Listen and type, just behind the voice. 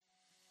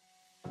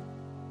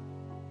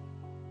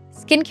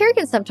Skincare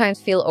can sometimes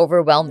feel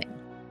overwhelming,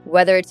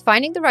 whether it's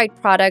finding the right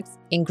products,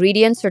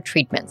 ingredients, or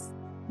treatments.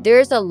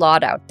 There's a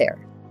lot out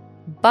there,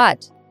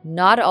 but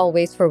not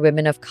always for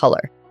women of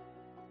color.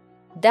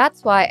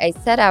 That's why I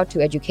set out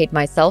to educate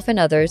myself and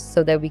others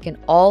so that we can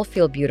all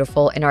feel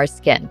beautiful in our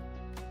skin.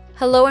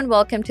 Hello and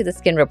welcome to the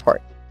Skin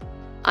Report.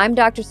 I'm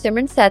Dr.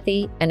 Simran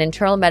Sethi, an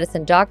internal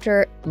medicine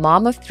doctor,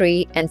 mom of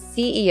 3, and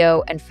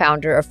CEO and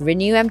founder of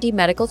RenewMD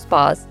Medical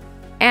Spas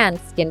and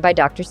Skin by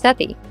Dr.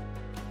 Sethi.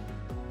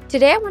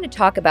 Today I want to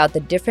talk about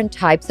the different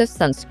types of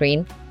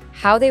sunscreen,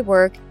 how they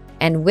work,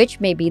 and which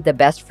may be the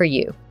best for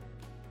you.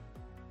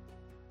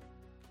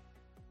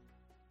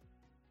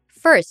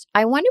 First,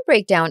 I want to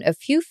break down a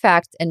few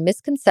facts and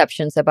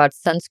misconceptions about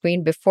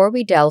sunscreen before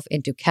we delve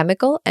into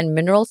chemical and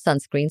mineral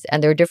sunscreens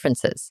and their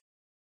differences.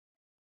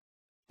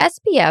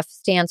 SPF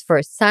stands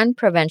for Sun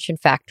Prevention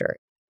Factor,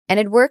 and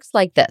it works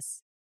like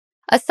this.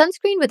 A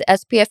sunscreen with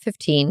SPF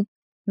 15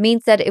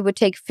 means that it would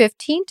take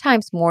 15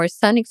 times more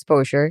sun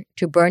exposure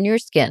to burn your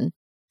skin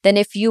than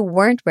if you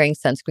weren't wearing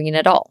sunscreen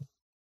at all.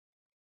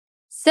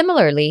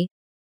 Similarly,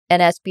 an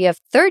SPF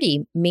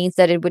 30 means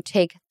that it would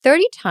take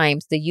 30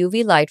 times the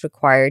UV light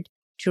required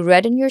to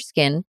redden your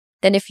skin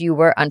than if you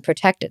were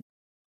unprotected.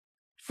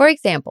 For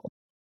example,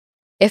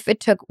 if it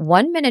took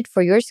 1 minute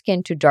for your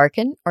skin to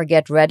darken or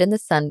get red in the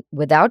sun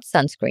without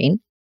sunscreen,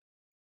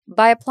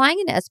 by applying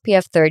an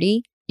SPF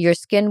 30, your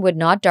skin would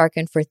not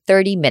darken for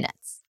 30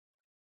 minutes.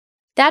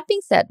 That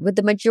being said, with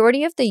the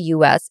majority of the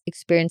US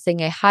experiencing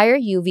a higher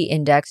UV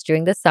index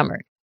during the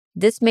summer,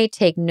 this may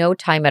take no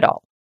time at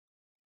all.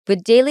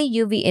 With daily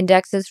UV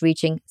indexes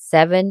reaching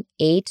 7,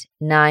 8,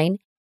 9,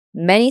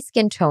 many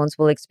skin tones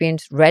will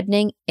experience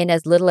reddening in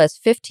as little as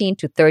 15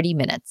 to 30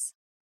 minutes.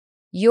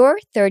 Your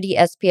 30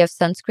 SPF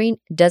sunscreen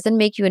doesn't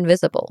make you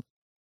invisible,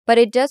 but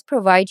it does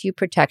provide you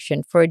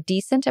protection for a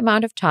decent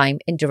amount of time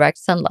in direct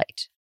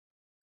sunlight.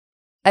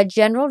 A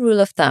general rule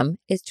of thumb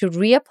is to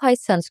reapply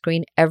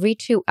sunscreen every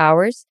 2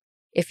 hours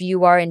if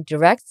you are in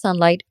direct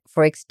sunlight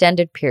for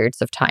extended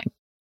periods of time.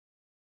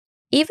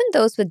 Even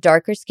those with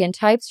darker skin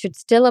types should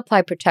still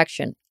apply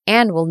protection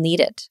and will need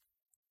it.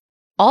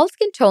 All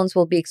skin tones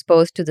will be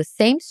exposed to the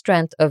same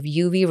strength of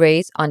UV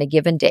rays on a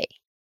given day.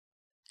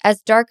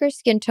 As darker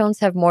skin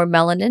tones have more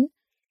melanin,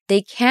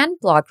 they can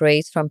block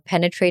rays from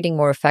penetrating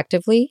more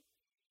effectively,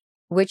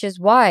 which is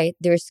why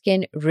their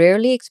skin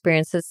rarely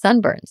experiences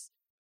sunburns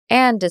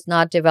and does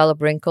not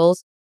develop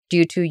wrinkles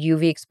due to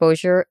UV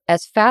exposure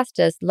as fast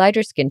as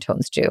lighter skin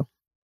tones do.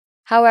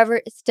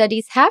 However,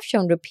 studies have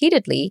shown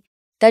repeatedly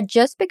that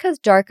just because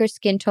darker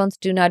skin tones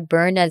do not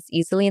burn as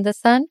easily in the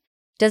sun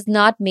does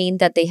not mean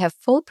that they have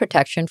full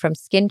protection from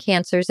skin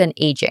cancers and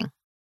aging.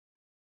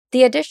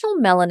 The additional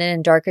melanin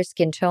in darker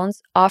skin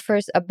tones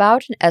offers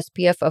about an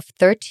SPF of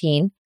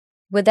 13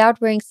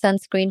 without wearing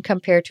sunscreen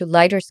compared to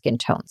lighter skin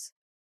tones,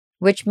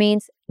 which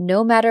means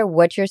no matter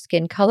what your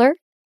skin color,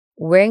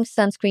 wearing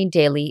sunscreen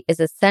daily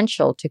is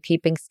essential to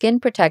keeping skin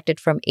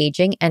protected from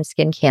aging and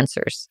skin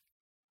cancers.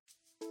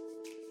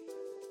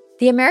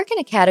 The American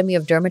Academy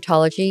of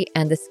Dermatology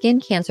and the Skin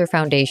Cancer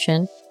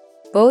Foundation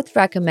both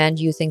recommend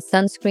using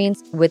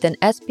sunscreens with an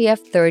SPF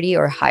 30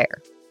 or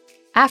higher.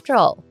 After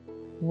all,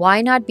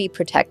 why not be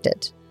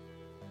protected?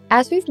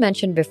 As we've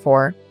mentioned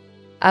before,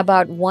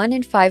 about 1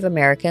 in 5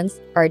 Americans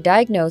are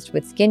diagnosed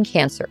with skin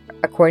cancer,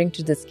 according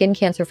to the Skin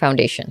Cancer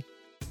Foundation.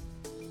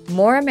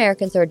 More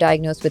Americans are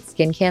diagnosed with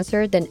skin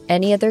cancer than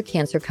any other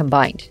cancer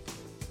combined.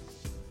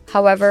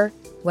 However,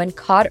 when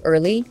caught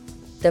early,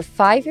 the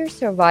 5-year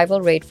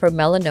survival rate for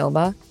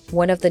melanoma,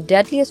 one of the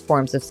deadliest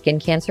forms of skin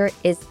cancer,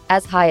 is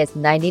as high as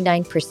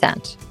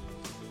 99%.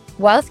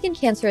 While skin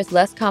cancer is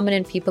less common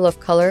in people of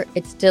color,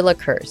 it still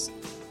occurs.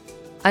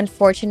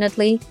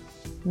 Unfortunately,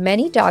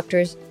 many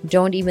doctors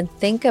don't even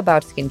think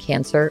about skin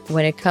cancer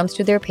when it comes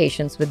to their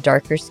patients with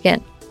darker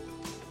skin.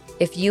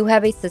 If you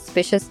have a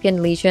suspicious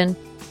skin lesion,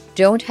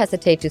 don't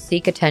hesitate to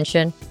seek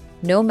attention,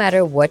 no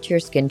matter what your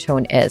skin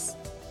tone is.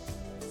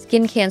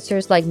 Skin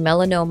cancers like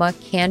melanoma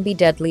can be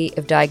deadly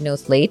if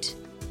diagnosed late,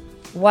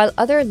 while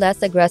other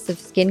less aggressive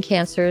skin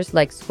cancers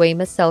like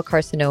squamous cell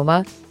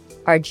carcinoma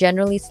are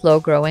generally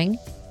slow-growing,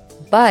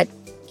 but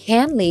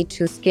can lead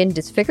to skin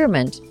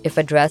disfigurement if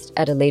addressed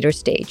at a later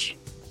stage.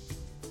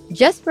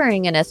 Just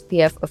wearing an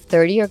SPF of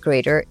 30 or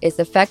greater is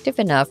effective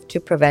enough to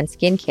prevent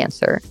skin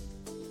cancer,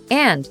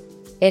 and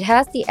it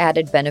has the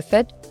added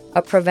benefit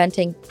of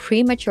preventing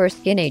premature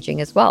skin aging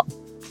as well.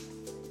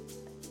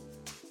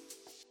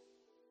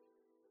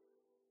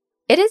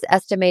 It is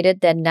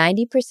estimated that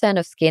 90%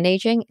 of skin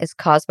aging is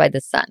caused by the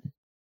sun.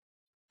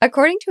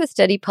 According to a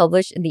study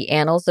published in the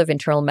Annals of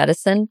Internal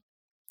Medicine,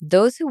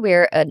 those who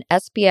wear an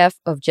SPF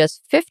of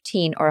just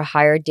 15 or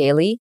higher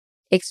daily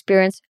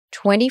experience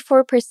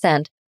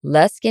 24%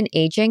 less skin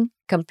aging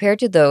compared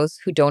to those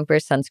who don't wear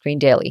sunscreen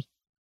daily.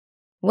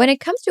 When it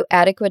comes to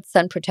adequate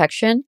sun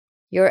protection,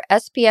 your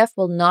SPF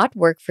will not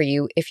work for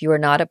you if you are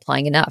not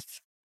applying enough.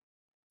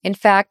 In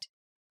fact,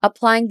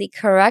 applying the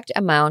correct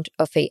amount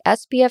of a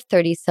SPF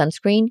 30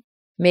 sunscreen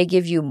may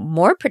give you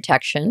more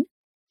protection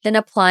than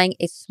applying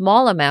a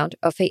small amount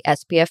of a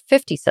SPF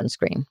 50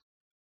 sunscreen.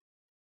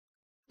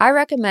 I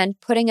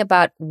recommend putting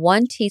about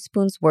 1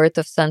 teaspoon's worth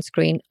of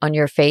sunscreen on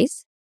your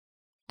face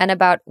and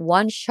about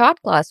 1 shot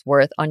glass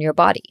worth on your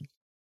body.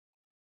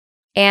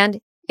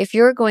 And if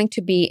you're going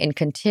to be in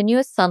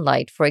continuous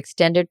sunlight for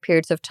extended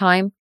periods of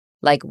time,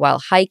 like while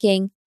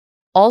hiking,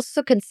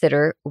 also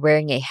consider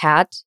wearing a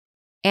hat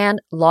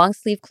and long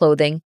sleeve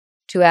clothing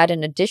to add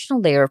an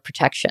additional layer of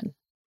protection.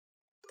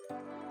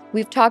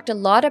 We've talked a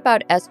lot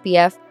about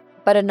SPF,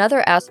 but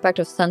another aspect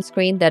of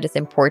sunscreen that is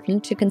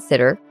important to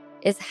consider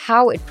is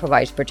how it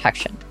provides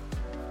protection.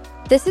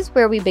 This is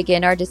where we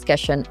begin our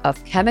discussion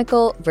of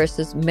chemical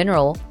versus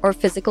mineral or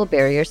physical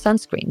barrier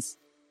sunscreens.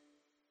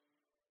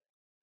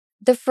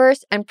 The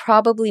first and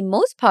probably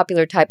most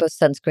popular type of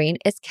sunscreen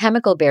is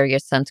chemical barrier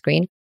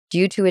sunscreen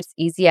due to its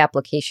easy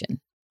application.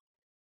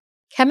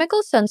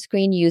 Chemical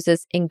sunscreen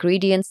uses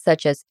ingredients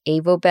such as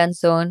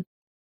avobenzone,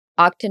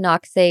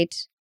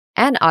 octinoxate,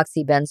 and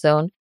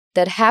oxybenzone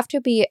that have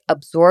to be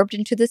absorbed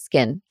into the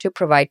skin to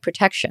provide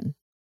protection.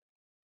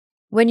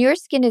 When your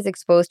skin is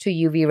exposed to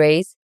UV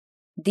rays,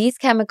 these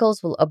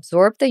chemicals will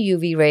absorb the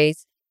UV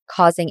rays,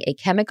 causing a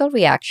chemical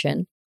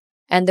reaction,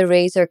 and the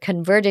rays are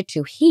converted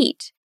to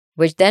heat,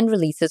 which then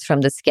releases from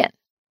the skin,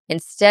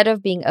 instead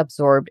of being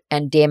absorbed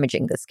and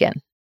damaging the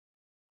skin.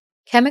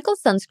 Chemical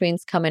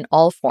sunscreens come in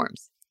all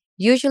forms,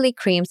 usually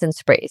creams and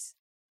sprays.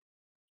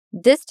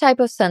 This type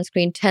of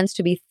sunscreen tends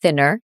to be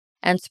thinner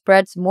and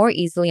spreads more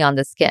easily on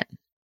the skin.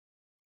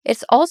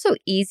 It's also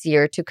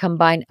easier to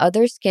combine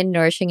other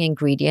skin-nourishing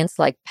ingredients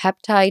like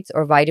peptides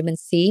or vitamin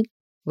C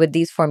with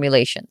these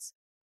formulations,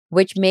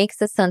 which makes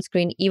the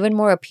sunscreen even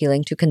more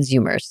appealing to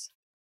consumers.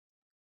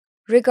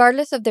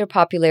 Regardless of their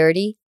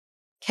popularity,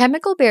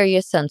 chemical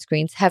barrier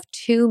sunscreens have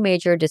 2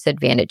 major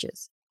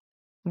disadvantages,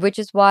 which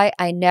is why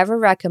I never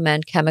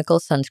recommend chemical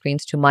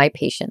sunscreens to my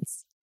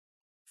patients.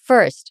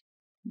 First,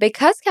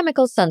 because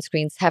chemical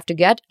sunscreens have to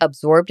get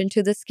absorbed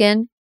into the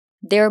skin,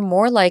 they're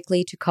more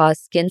likely to cause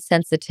skin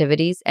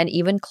sensitivities and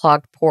even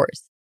clogged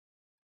pores.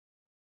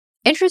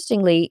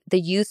 Interestingly, the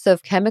use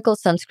of chemical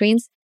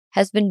sunscreens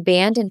has been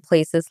banned in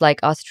places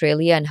like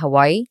Australia and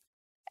Hawaii,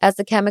 as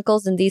the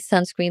chemicals in these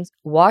sunscreens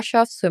wash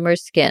off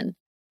swimmers' skin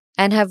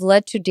and have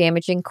led to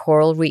damaging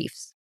coral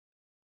reefs.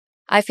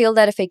 I feel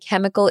that if a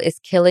chemical is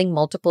killing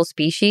multiple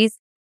species,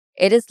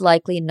 it is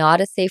likely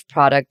not a safe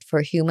product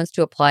for humans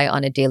to apply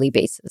on a daily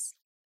basis.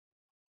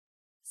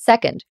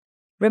 Second,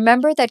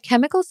 remember that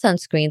chemical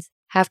sunscreens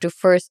have to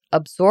first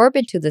absorb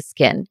into the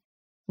skin,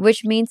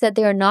 which means that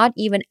they are not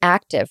even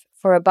active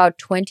for about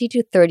 20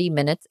 to 30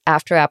 minutes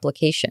after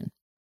application.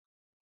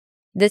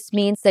 This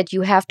means that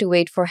you have to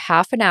wait for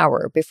half an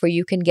hour before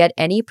you can get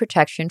any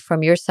protection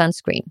from your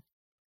sunscreen.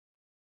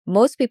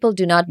 Most people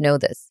do not know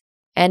this,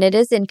 and it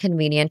is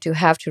inconvenient to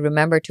have to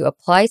remember to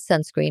apply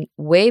sunscreen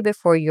way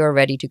before you're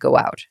ready to go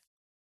out.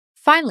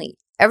 Finally,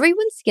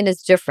 everyone's skin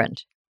is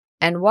different,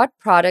 and what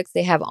products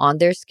they have on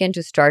their skin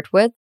to start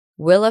with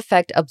will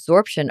affect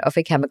absorption of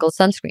a chemical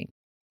sunscreen.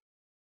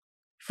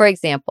 For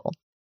example,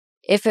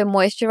 if a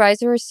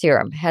moisturizer or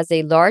serum has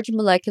a large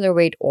molecular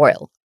weight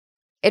oil,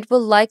 it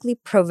will likely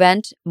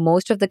prevent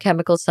most of the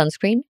chemical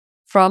sunscreen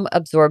from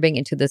absorbing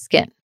into the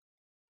skin.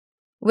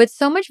 With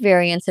so much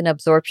variance in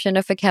absorption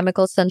of a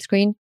chemical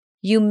sunscreen,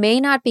 you may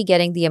not be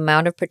getting the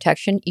amount of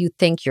protection you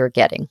think you're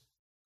getting.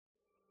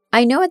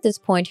 I know at this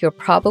point you're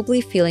probably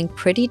feeling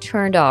pretty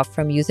turned off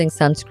from using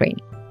sunscreen.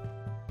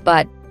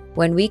 But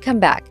when we come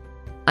back,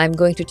 I'm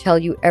going to tell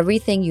you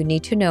everything you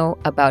need to know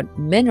about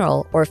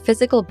mineral or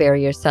physical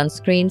barrier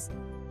sunscreens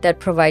that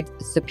provide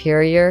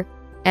superior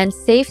and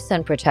safe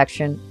sun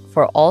protection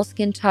for all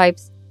skin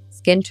types,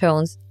 skin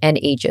tones, and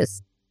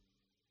ages.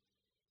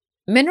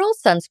 Mineral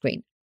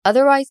sunscreen,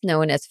 otherwise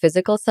known as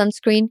physical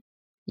sunscreen,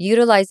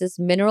 utilizes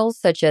minerals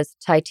such as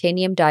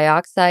titanium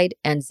dioxide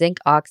and zinc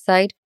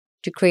oxide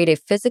to create a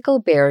physical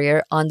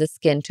barrier on the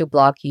skin to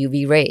block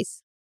UV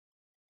rays.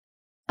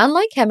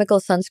 Unlike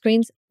chemical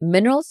sunscreens,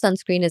 mineral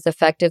sunscreen is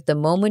effective the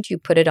moment you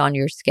put it on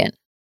your skin.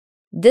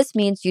 This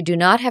means you do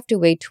not have to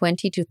wait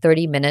 20 to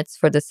 30 minutes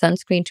for the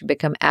sunscreen to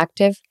become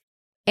active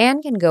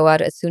and can go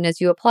out as soon as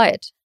you apply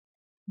it.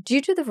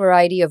 Due to the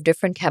variety of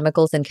different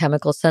chemicals in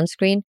chemical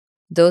sunscreen,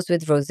 those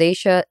with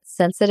rosacea,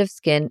 sensitive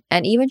skin,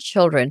 and even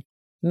children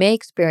may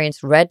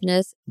experience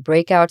redness,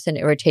 breakouts, and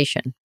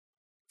irritation.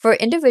 For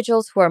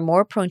individuals who are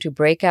more prone to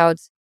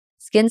breakouts,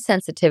 skin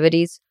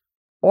sensitivities,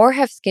 or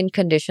have skin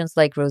conditions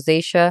like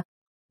rosacea,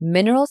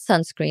 mineral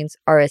sunscreens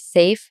are a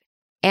safe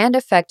and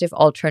effective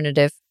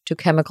alternative to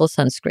chemical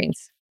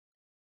sunscreens.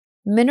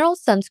 Mineral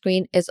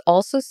sunscreen is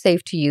also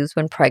safe to use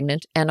when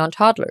pregnant and on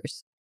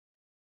toddlers.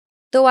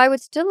 Though I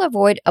would still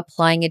avoid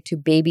applying it to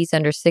babies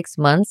under 6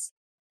 months,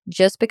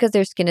 just because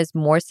their skin is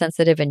more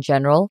sensitive in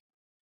general.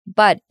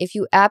 But if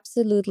you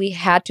absolutely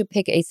had to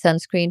pick a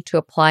sunscreen to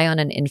apply on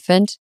an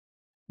infant,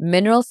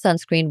 mineral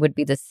sunscreen would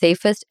be the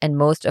safest and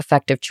most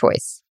effective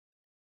choice.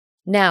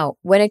 Now,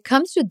 when it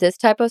comes to this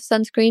type of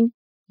sunscreen,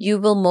 you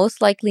will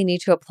most likely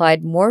need to apply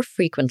it more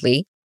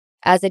frequently,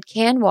 as it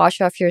can wash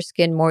off your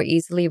skin more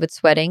easily with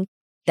sweating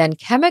than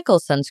chemical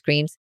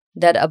sunscreens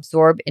that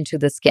absorb into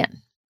the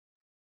skin.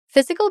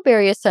 Physical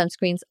barrier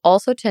sunscreens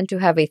also tend to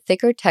have a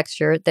thicker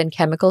texture than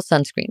chemical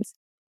sunscreens,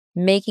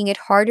 making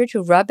it harder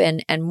to rub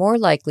in and more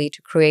likely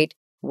to create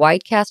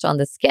white cast on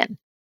the skin,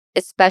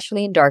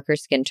 especially in darker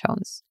skin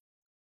tones.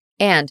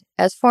 And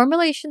as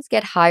formulations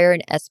get higher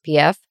in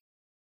SPF,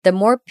 the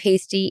more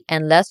pasty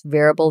and less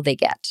wearable they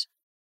get.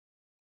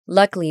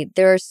 Luckily,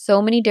 there are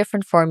so many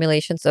different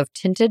formulations of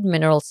tinted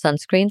mineral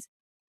sunscreens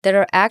that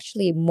are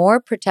actually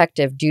more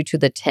protective due to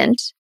the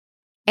tint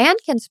and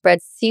can spread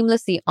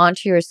seamlessly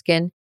onto your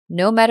skin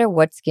no matter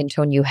what skin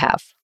tone you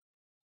have.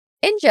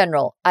 In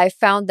general, I've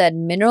found that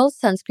mineral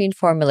sunscreen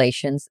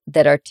formulations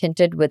that are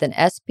tinted with an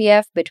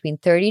SPF between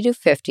 30 to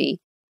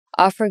 50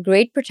 offer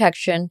great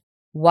protection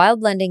while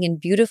blending in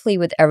beautifully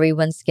with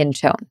everyone's skin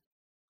tone.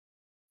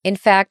 In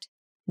fact,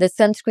 the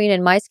sunscreen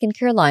in my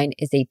skincare line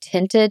is a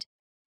tinted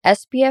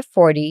SPF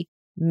 40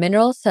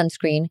 mineral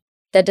sunscreen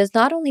that does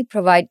not only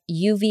provide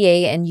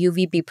UVA and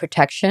UVB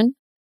protection,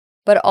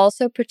 but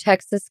also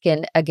protects the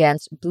skin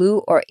against blue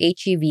or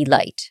HEV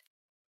light.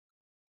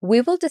 We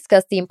will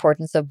discuss the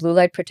importance of blue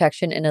light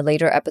protection in a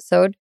later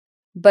episode,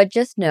 but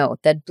just know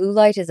that blue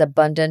light is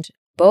abundant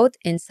both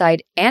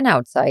inside and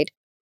outside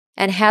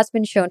and has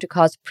been shown to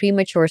cause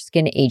premature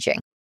skin aging.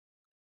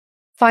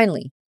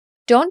 Finally,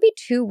 don't be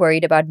too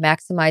worried about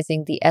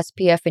maximizing the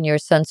SPF in your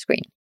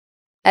sunscreen,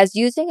 as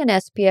using an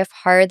SPF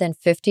higher than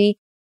 50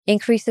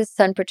 increases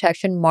sun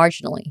protection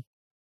marginally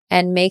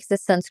and makes the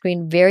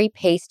sunscreen very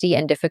pasty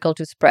and difficult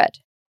to spread,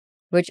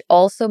 which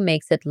also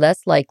makes it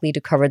less likely to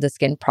cover the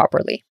skin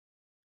properly.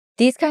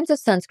 These kinds of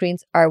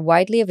sunscreens are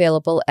widely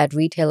available at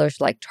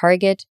retailers like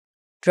Target,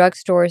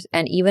 drugstores,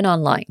 and even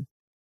online.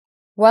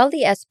 While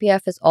the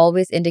SPF is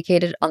always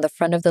indicated on the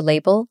front of the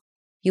label,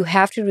 you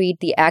have to read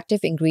the active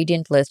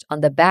ingredient list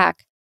on the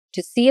back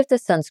to see if the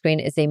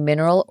sunscreen is a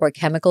mineral or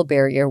chemical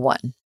barrier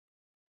one.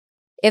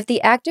 If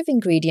the active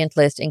ingredient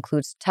list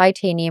includes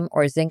titanium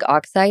or zinc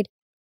oxide,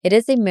 it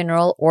is a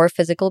mineral or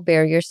physical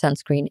barrier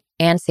sunscreen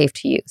and safe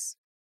to use.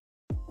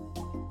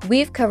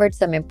 We've covered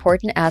some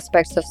important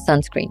aspects of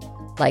sunscreen,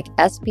 like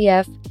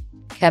SPF,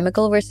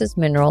 chemical versus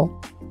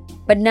mineral,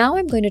 but now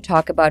I'm going to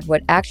talk about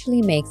what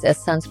actually makes a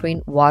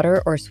sunscreen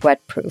water or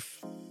sweat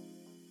proof.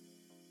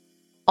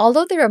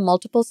 Although there are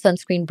multiple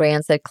sunscreen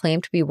brands that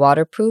claim to be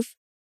waterproof,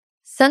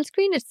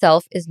 sunscreen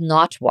itself is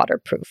not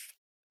waterproof.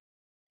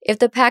 If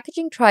the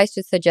packaging tries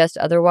to suggest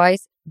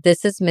otherwise,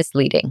 this is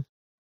misleading.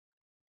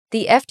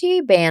 The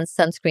FDA bans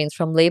sunscreens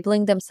from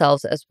labeling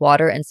themselves as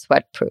water and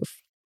sweat proof.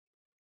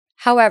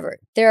 However,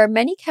 there are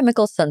many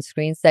chemical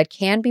sunscreens that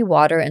can be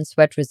water and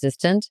sweat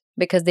resistant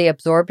because they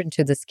absorb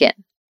into the skin.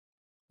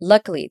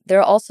 Luckily, there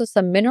are also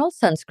some mineral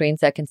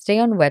sunscreens that can stay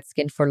on wet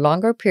skin for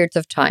longer periods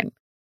of time,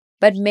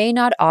 but may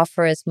not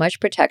offer as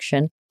much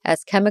protection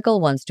as chemical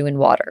ones do in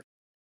water.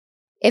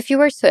 If you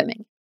are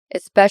swimming,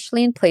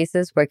 especially in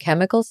places where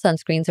chemical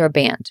sunscreens are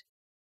banned,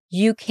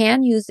 you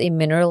can use a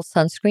mineral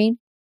sunscreen,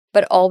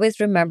 but always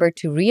remember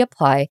to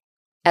reapply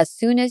as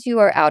soon as you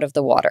are out of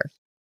the water.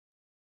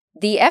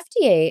 The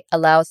FDA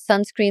allows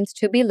sunscreens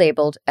to be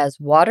labeled as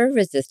water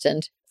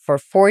resistant for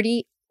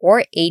 40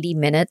 or 80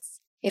 minutes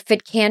if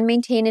it can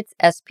maintain its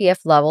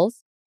SPF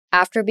levels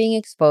after being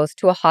exposed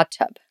to a hot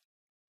tub.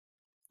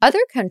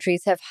 Other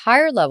countries have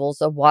higher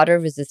levels of water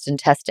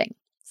resistant testing,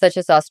 such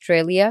as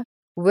Australia,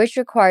 which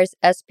requires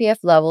SPF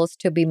levels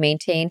to be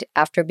maintained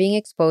after being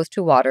exposed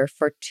to water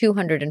for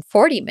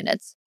 240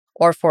 minutes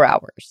or 4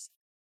 hours.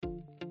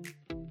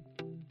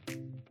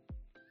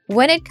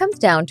 When it comes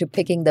down to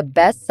picking the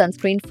best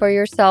sunscreen for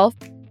yourself,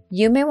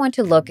 you may want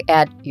to look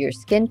at your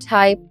skin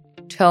type,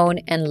 tone,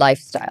 and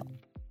lifestyle.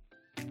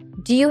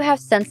 Do you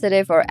have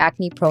sensitive or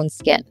acne-prone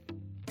skin?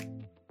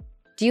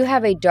 Do you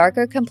have a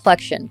darker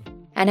complexion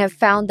and have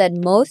found that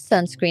most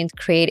sunscreens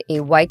create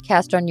a white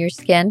cast on your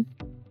skin?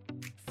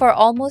 For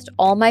almost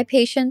all my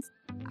patients,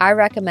 I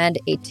recommend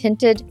a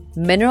tinted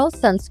mineral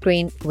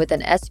sunscreen with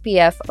an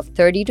SPF of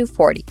 30 to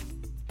 40,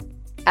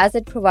 as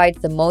it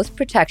provides the most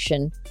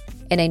protection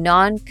in a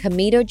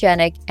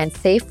non-comedogenic and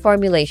safe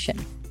formulation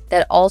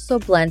that also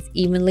blends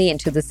evenly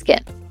into the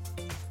skin.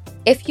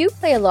 If you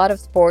play a lot of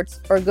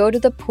sports or go to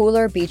the pool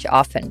or beach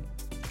often,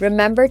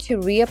 remember to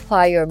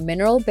reapply your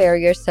mineral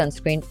barrier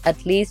sunscreen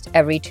at least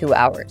every 2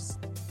 hours.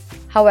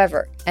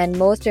 However, and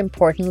most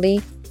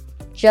importantly,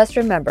 just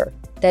remember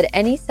that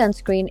any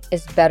sunscreen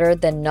is better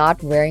than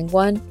not wearing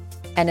one,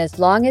 and as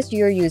long as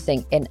you're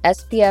using an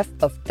SPF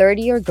of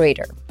 30 or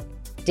greater,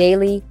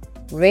 daily,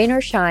 rain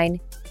or shine,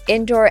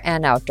 indoor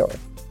and outdoor,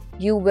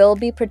 you will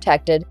be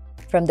protected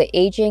from the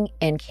aging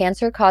and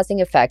cancer-causing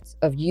effects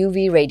of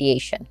UV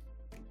radiation.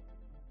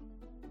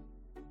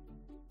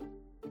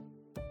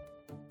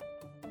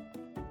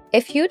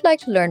 If you'd like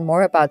to learn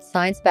more about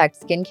science-backed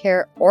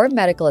skincare or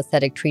medical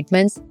aesthetic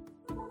treatments,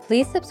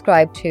 please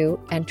subscribe to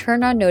and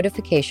turn on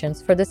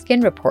notifications for the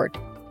Skin Report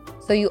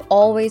so you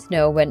always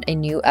know when a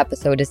new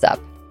episode is up.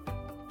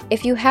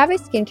 If you have a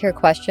skincare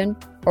question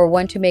or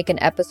want to make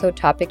an episode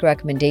topic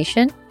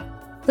recommendation,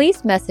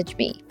 please message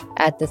me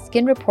at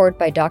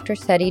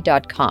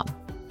theskinreport@drseti.com,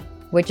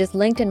 which is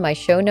linked in my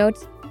show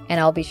notes, and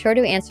I'll be sure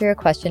to answer your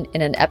question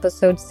in an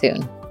episode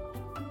soon.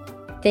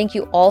 Thank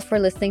you all for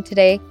listening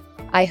today.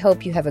 I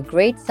hope you have a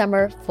great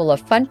summer full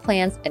of fun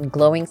plans and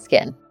glowing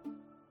skin.